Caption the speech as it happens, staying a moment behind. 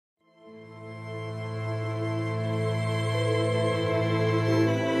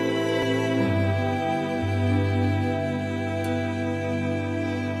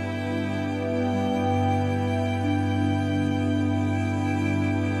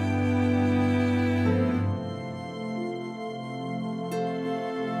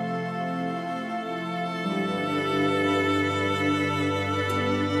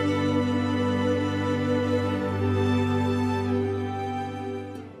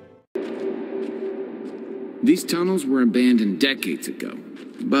These tunnels were abandoned decades ago.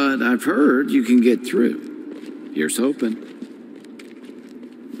 But I've heard you can get through. Here's hoping.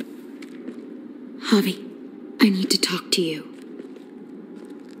 Javi, I need to talk to you.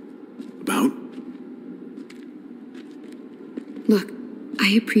 About? Look, I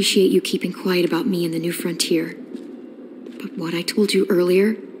appreciate you keeping quiet about me and the New Frontier. But what I told you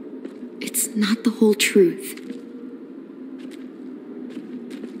earlier, it's not the whole truth.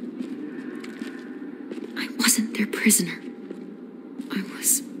 I wasn't their prisoner.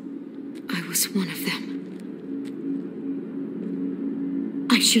 I was one of them.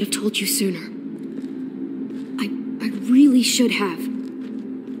 I should have told you sooner. I really should have.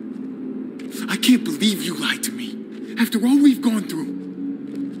 I can't believe you lied to me. After all we've gone through.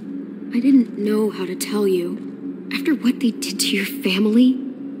 I didn't know how to tell you. After what they did to your family,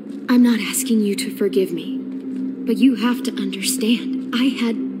 I'm not asking you to forgive me. But you have to understand, I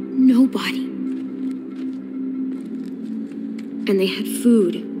had nobody. And they had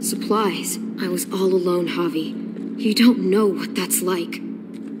food, supplies. I was all alone, Javi. You don't know what that's like.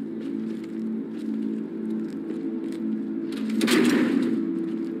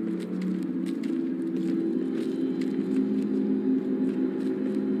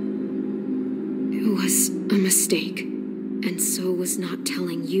 It was a mistake, and so was not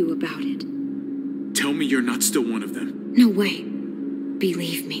telling you about it. Tell me you're not still one of them. No way.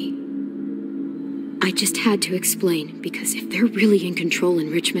 Believe me. I just had to explain, because if they're really in control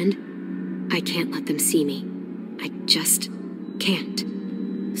in Richmond, I can't let them see me. I just can't.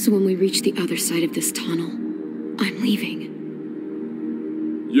 So when we reach the other side of this tunnel, I'm leaving.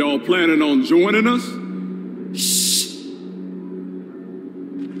 Y'all planning on joining us? Shh.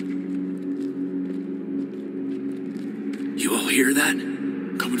 You all hear that?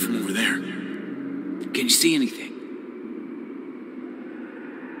 Coming from over there. Can you see anything?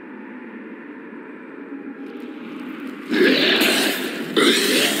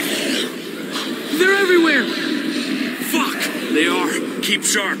 They're everywhere! Fuck! They are. Keep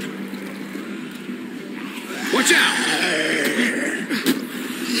sharp. Watch out!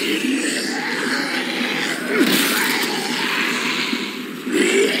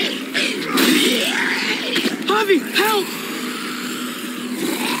 Javi, help!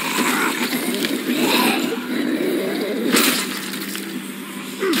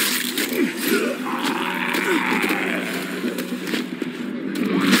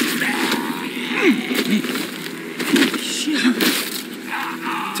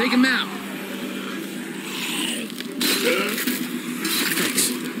 Take him out. Thanks.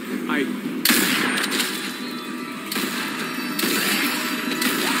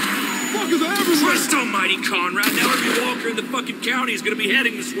 Fuckers are everywhere! Christ almighty, Conrad! Now every walker in the fucking county is gonna be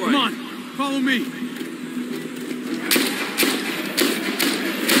heading this way. Come on, follow me.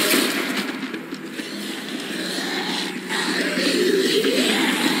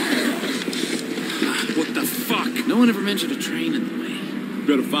 What the fuck? No one ever mentioned a train in the way.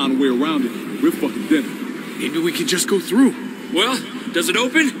 Better find a way around it. We're fucking dead. Maybe we can just go through. Well, does it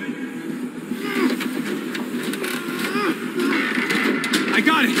open? I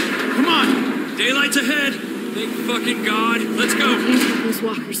got it. Come on. Daylight's ahead. Thank fucking God. Let's go. Can't have those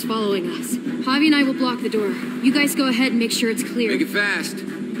walkers following us. Javi and I will block the door. You guys go ahead and make sure it's clear. Make it fast.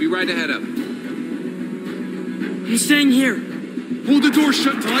 Be right ahead up. I'm staying here. Hold the door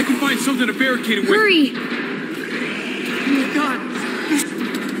shut until I can find something to barricade it with. Hurry! Oh my God.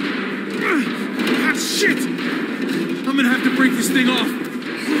 Ah, shit. I'm gonna have to break this thing off.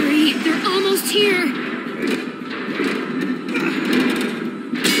 Hurry! They're almost here!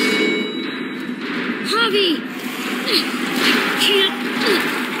 Javi! I can't...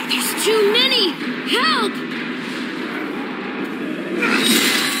 There's too many! Help!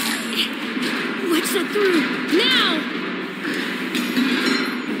 Wedge that through! Now!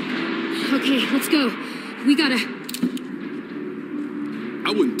 Okay, let's go. We gotta...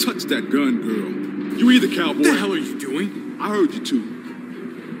 I wouldn't touch that gun, girl. You either, cowboy. What the hell are you doing? I heard you two.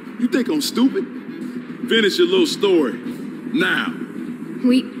 You think I'm stupid? Finish your little story. Now.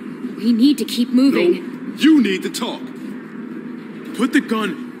 We need to keep moving. No, you need to talk. Put the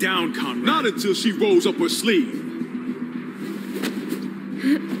gun down, Conrad. Not until she rolls up her sleeve.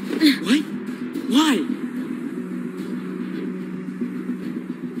 What? Why?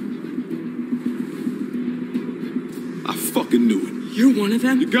 I fucking knew it. You're one of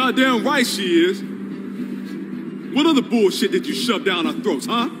them? You're goddamn right she is. What other bullshit did you shove down our throats,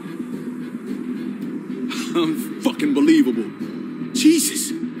 huh? Unfucking believable.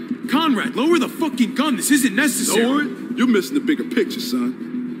 Jesus. Conrad, lower the fucking gun. This isn't necessary. Lower it? You're missing the bigger picture,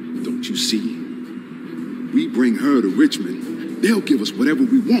 son. Don't you see? We bring her to Richmond. They'll give us whatever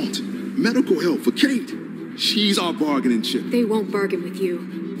we want. Medical help for Kate. She's our bargaining chip. They won't bargain with you.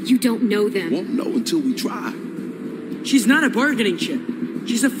 You don't know them. Won't know until we try. She's not a bargaining chip.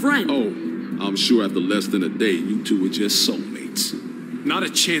 She's a friend. Oh, I'm sure after less than a day, you two are just soulmates. Not a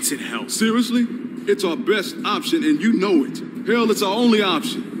chance in hell. Seriously? It's our best option, and you know it. Hell, it's our only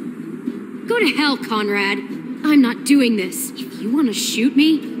option. Go to hell, Conrad. I'm not doing this. If you want to shoot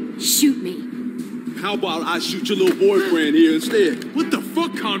me, shoot me. How about I shoot your little boyfriend here instead? What the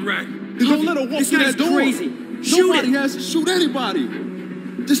fuck, Conrad? And don't let her walk This through guy's that door. crazy. Shoot Nobody it. has to shoot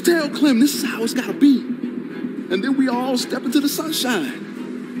anybody. Just tell Clem this is how it's gotta be. And then we all step into the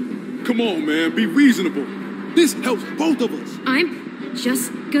sunshine. Come on, man, be reasonable. This helps both of us. I'm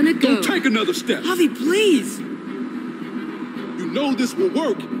just gonna go. Don't take another step. Javi, please. You know this will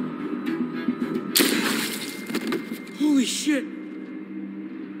work. Holy shit.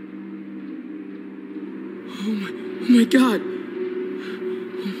 Oh my God.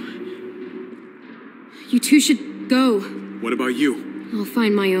 You two should go. What about you? I'll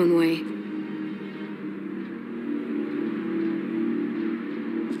find my own way.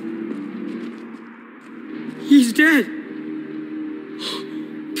 He's dead.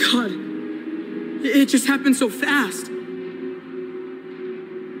 God. It just happened so fast.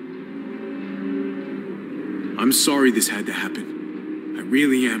 I'm sorry this had to happen. I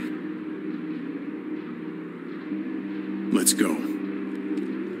really am. Let's go.